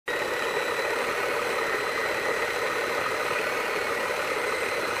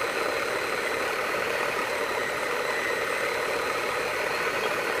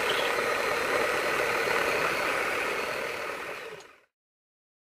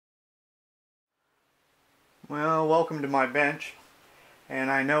Well, welcome to my bench,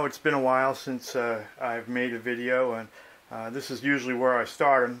 and I know it's been a while since I've made a video, and this is usually where I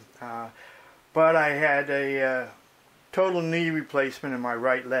start them, but I had a total knee replacement in my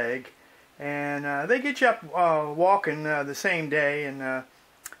right leg, and they get you up walking the same day, and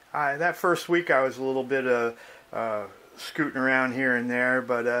that first week I was a little bit scooting around here and there,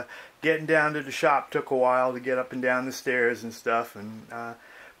 but getting down to the shop took a while to get up and down the stairs and stuff, and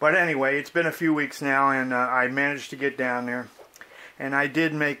but anyway, it's been a few weeks now, and I managed to get down there. And I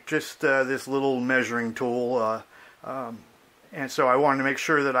did make just this little measuring tool, and so I wanted to make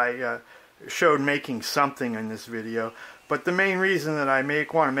sure that I showed making something in this video. But the main reason that I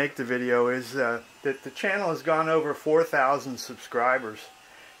want to make the video is that the channel has gone over 4,000 subscribers.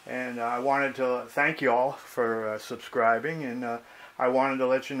 And I wanted to thank you all for subscribing, and I wanted to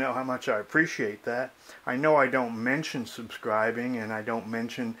let you know how much I appreciate that. I know I don't mention subscribing, and I don't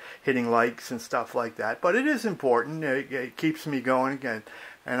mention hitting likes and stuff like that, but it is important. It keeps me going,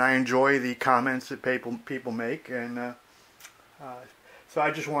 and I enjoy the comments that people make, and so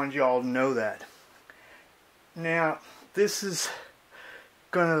I just wanted you all to know that. Now, this is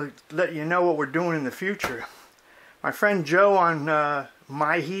going to let you know what we're doing in the future. My friend Joe on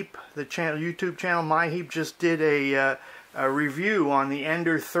MyHeap, the YouTube channel MyHeap, just did a review on the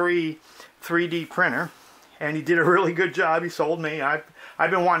Ender 3 3D printer, and he did a really good job. He sold me. I've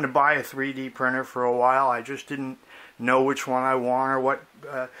been wanting to buy a 3D printer for a while. I just didn't know which one I want or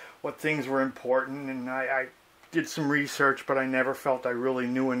what things were important, and I did some research, but I never felt I really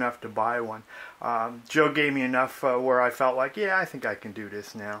knew enough to buy one. Joe gave me enough where I felt like, yeah, I think I can do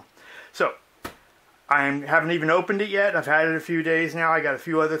this now. So I haven't even opened it yet. I've had it a few days now. I got a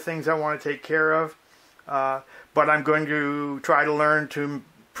few other things I want to take care of. But I'm going to try to learn to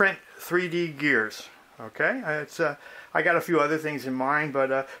print 3D gears. Okay? I got a few other things in mind,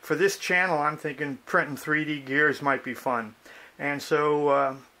 but for this channel I'm thinking printing 3D gears might be fun. And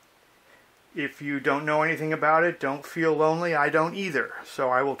so if you don't know anything about it, don't feel lonely. I don't either. So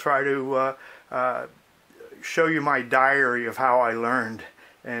I will try to show you my diary of how I learned.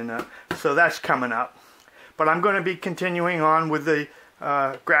 And so that's coming up. But I'm going to be continuing on with the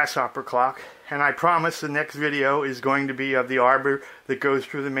Grasshopper clock, and I promise the next video is going to be of the Arbor that goes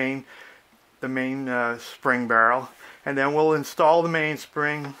through the main spring barrel, and then we'll install the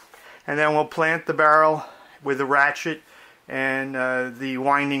mainspring, and then we'll plant the barrel with the ratchet and the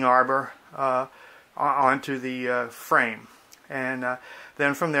winding Arbor onto the frame, and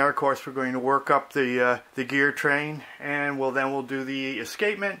then from there, of course, we're going to work up the gear train, and we'll do the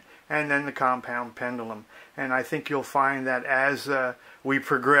escapement and then the compound pendulum. And I think you'll find that as we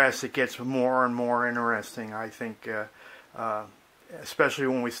progress, it gets more and more interesting. I think, especially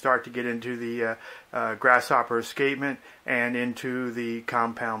when we start to get into the Grasshopper escapement and into the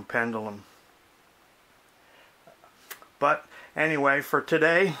compound pendulum. But anyway, for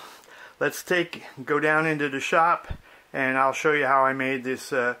today, let's go down into the shop, and I'll show you how I made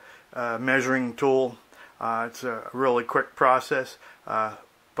this measuring tool. It's a really quick process, but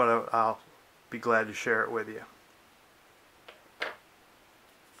I'll be glad to share it with you.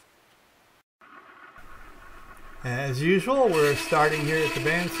 As usual, we're starting here at the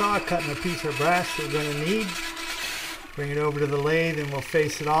bandsaw, cutting a piece of brass that we're going to need. Bring it over to the lathe and we'll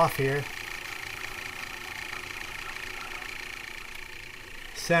face it off here.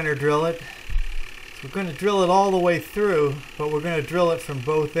 Center drill it. So we're going to drill it all the way through, but we're going to drill it from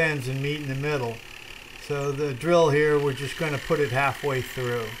both ends and meet in the middle. So the drill here, we're just going to put it halfway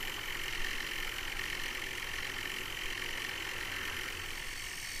through.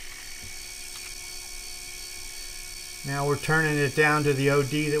 Now we're turning it down to the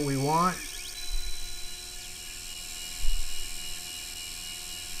OD that we want.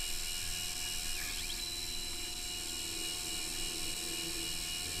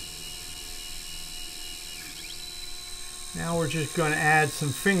 Now we're just going to add some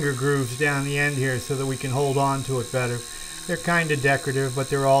finger grooves down the end here so that we can hold on to it better. They're kind of decorative, but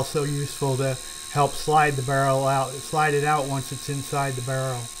they're also useful to help slide the barrel out, slide it out once it's inside the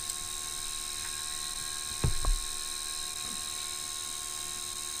barrel.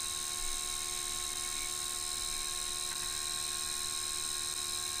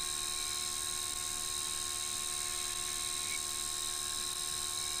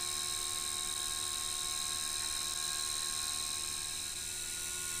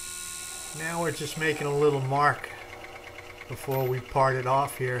 Now we're just making a little mark before we part it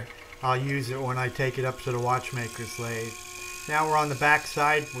off here. I'll use it when I take it up to the watchmaker's lathe. Now we're on the back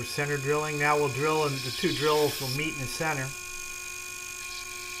side, we're center drilling. Now we'll drill and the two drills will meet in the center.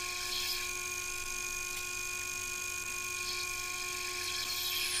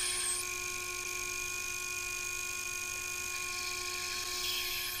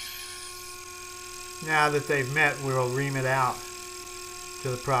 Now that they've met, we'll ream it out to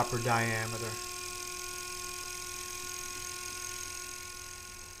the proper diameter.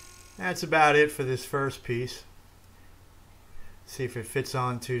 That's about it for this first piece. See if it fits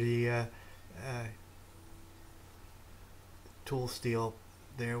onto the tool steel.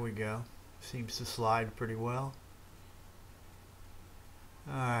 There we go. Seems to slide pretty well.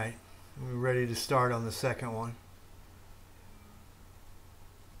 Alright, we're ready to start on the second one.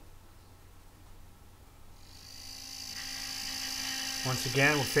 Once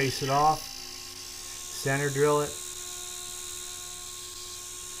again, we'll face it off, center drill it,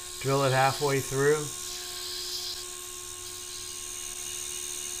 drill it halfway through,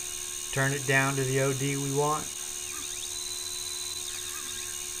 turn it down to the OD we want.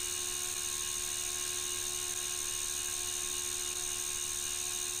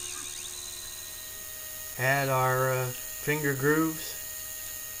 Add our finger grooves.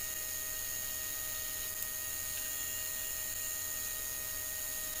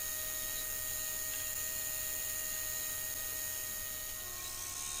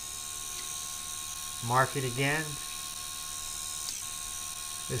 Mark it again.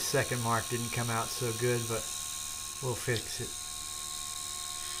 This second mark didn't come out so good, but we'll fix it.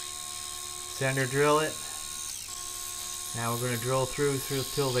 Center drill it. Now we're going to drill through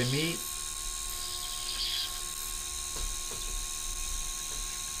till they meet.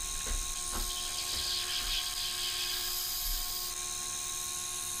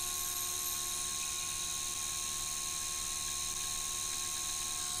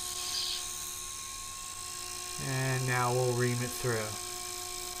 And now we'll ream it through.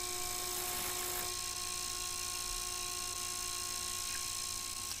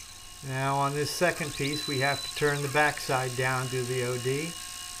 Now on this second piece we have to turn the back side down to the OD.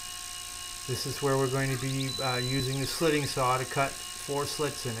 This is where we're going to be using the slitting saw to cut 4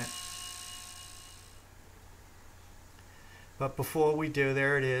 slits in it. But before we do,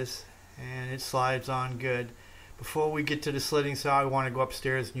 there it is, and it slides on good. Before we get to the slitting saw, I want to go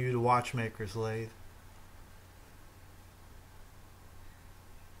upstairs and use the watchmaker's lathe.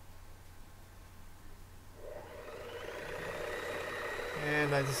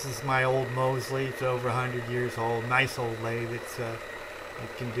 And this is my old Mosley. It's over 100 years old. Nice old lathe. It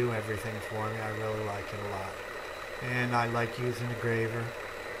can do everything for me. I really like it a lot. And I like using the graver.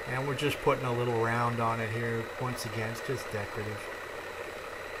 And we're just putting a little round on it here. Once again, it's just decorative.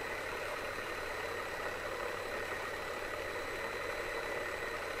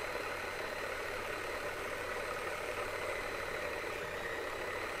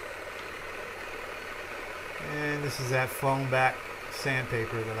 And this is that foam back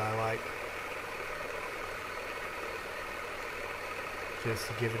sandpaper that I like, just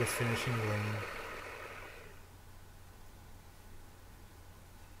to give it a finishing lean.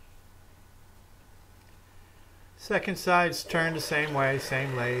 Second side's turned the same way,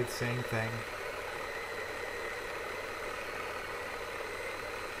 same lathe, same thing.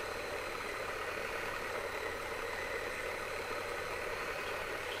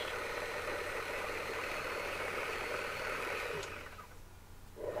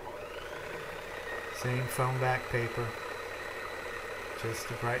 Same foam back paper, just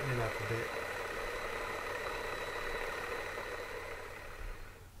to brighten it up a bit.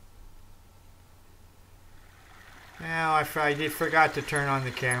 Now I forgot to turn on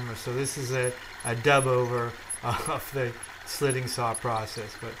the camera, so this is a dub over of the slitting saw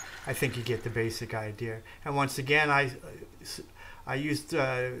process, but I think you get the basic idea. And once again, I used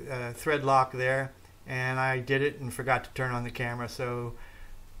thread lock there, and I did it and forgot to turn on the camera, so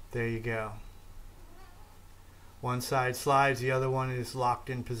there you go. One side slides, the other one is locked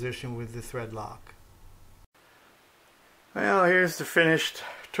in position with the thread lock. Well, here's the finished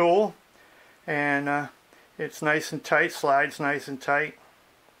tool, and it's nice and tight, slides nice and tight.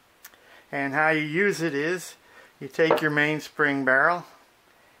 And how you use it is, you take your mainspring barrel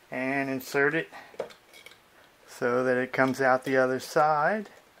and insert it so that it comes out the other side.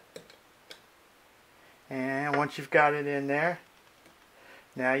 And once you've got it in there,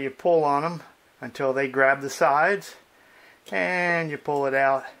 now you pull on them until they grab the sides, and you pull it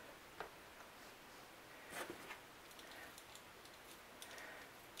out.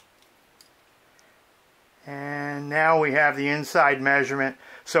 And now we have the inside measurement,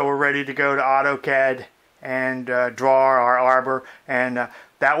 so we're ready to go to AutoCAD and draw our arbor, and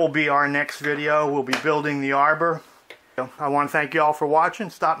that will be our next video. We'll be building the arbor. I want to thank you all for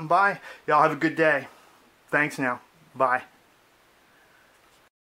watching, stopping by. Y'all have a good day. Thanks now. Bye.